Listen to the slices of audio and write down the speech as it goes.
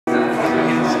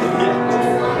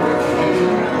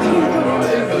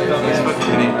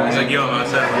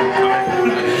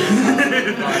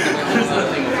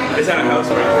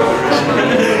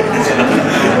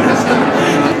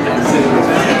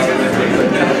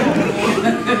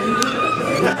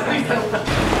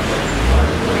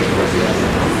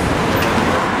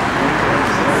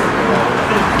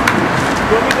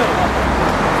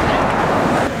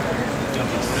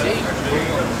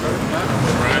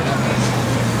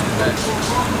You know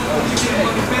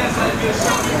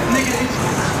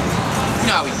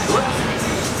how we do it.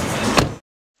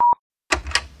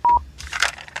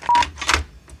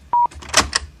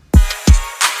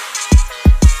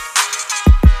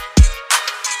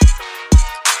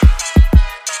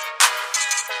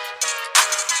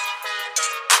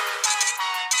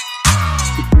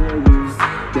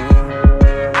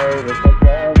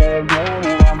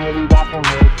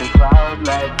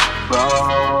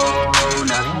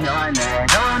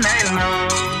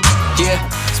 Yeah,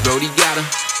 it's Brodie got him.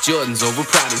 Jordan's over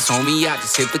Prada's, homie, I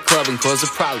just hit the club and caused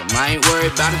a problem. I ain't worried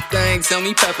about a thing, tell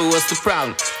me Pepper, what's the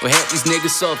problem? We had these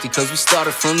niggas salty cause we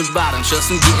started from the bottom.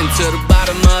 Trust I'm getting to the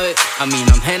bottom of it. I mean,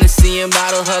 I'm Hennessy and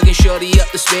bottle hugging, shorty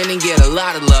up the spin and get a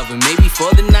lot of loving. Maybe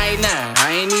for the night, nah,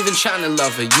 I ain't even tryna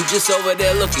love her. You just over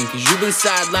there looking cause you been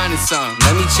sidelining some.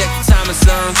 Let me check the time or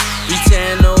some.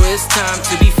 3:10, oh, it's time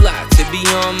to be fly, to be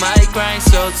on my grind,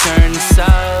 so turn this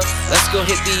up. Let's go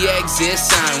hit the exit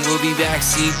sign, we'll be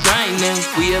backseat grinding.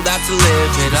 We about to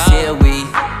live it up. Here we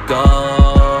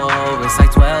go. It's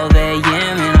like 12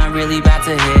 a.m. and I'm really about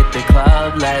to hit the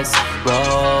club. Let's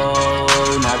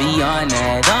roll. Now be on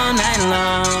that all night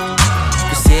long.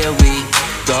 Cause here we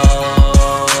go.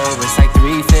 It's like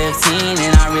 3:15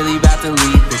 and I'm really about to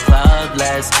leave the club.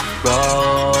 Let's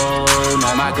roll.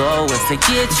 Now my goal is to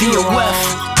get you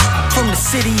home. From the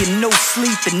city and no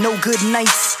sleep and no good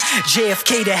nights.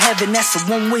 JFK to heaven, that's a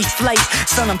one-way flight.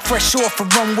 Son, I'm fresh off a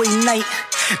runway night.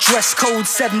 Dress code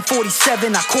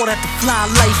 747, I caught at the Fly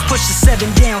Life. Push the 7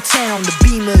 downtown, the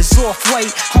Beamer is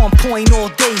off-white. On point all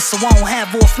day, so I don't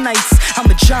have off nights.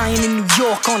 I'm a giant in New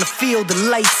York on the field of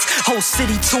lights. Whole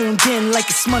city tuned in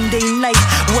like it's Monday night.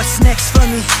 What's next for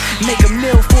me? Make a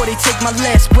meal before they take my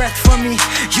last breath from me.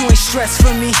 You ain't stressed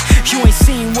for me, you ain't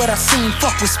seen what I seen.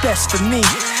 Fuck what's best for me.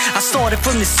 I started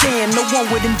from the sand, no one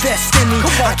would invest in me.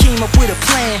 I came up with a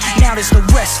plan, now there's no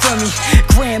rest for me.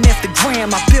 Gram after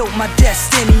gram, I built my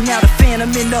destiny. Now the Phantom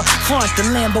in the front, the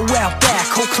Lambo out back,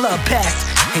 whole club packed.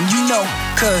 And you know,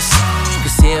 cause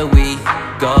here we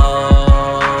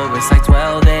go. It's like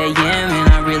 12 a.m.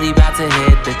 and I'm really about to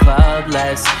hit the club.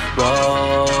 Let's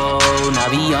roll. Now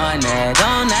be on that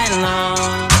all night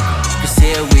long. Cause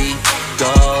here we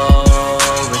go.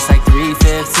 It's like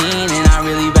 3:15 and I'm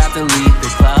really about to leave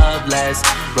the club. Let's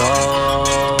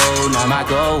roll. Now my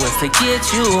goal is to get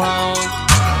you home.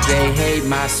 They hate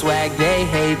my swag, they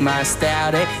hate my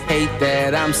style. They hate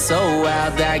that I'm so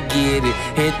wild, I get it.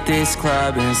 Hit this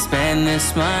club and spend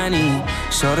this money.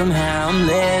 Show them how I'm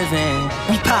living.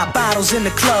 we pop bottles in the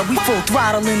club, we full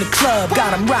throttle in the club.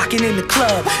 Got them rocking in the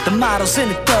club, the models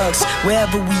and the thugs.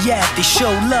 Wherever we at, they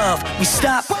show love. We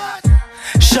stop,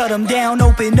 shut them down,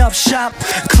 open up shop.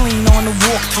 Clean on the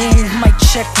walkthrough, mic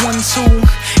check 1, 2.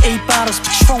 8 bottles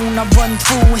Patron, I run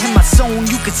through. In my zone,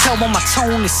 you can tell by my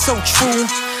tone, it's so true.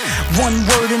 One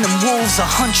word and them wolves will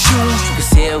hunt you.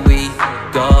 Cause here we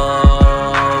go.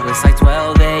 It's like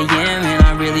 12 a.m. and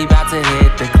I'm really about to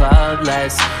hit the club.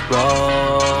 Let's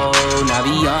roll. Now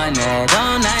be on that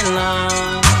all night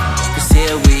long. Cause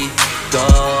here we go.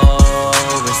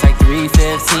 It's like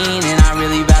 3:15 and I'm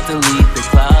really about to leave the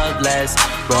club. Let's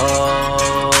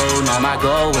roll. Now my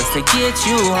goal is to get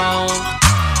you home.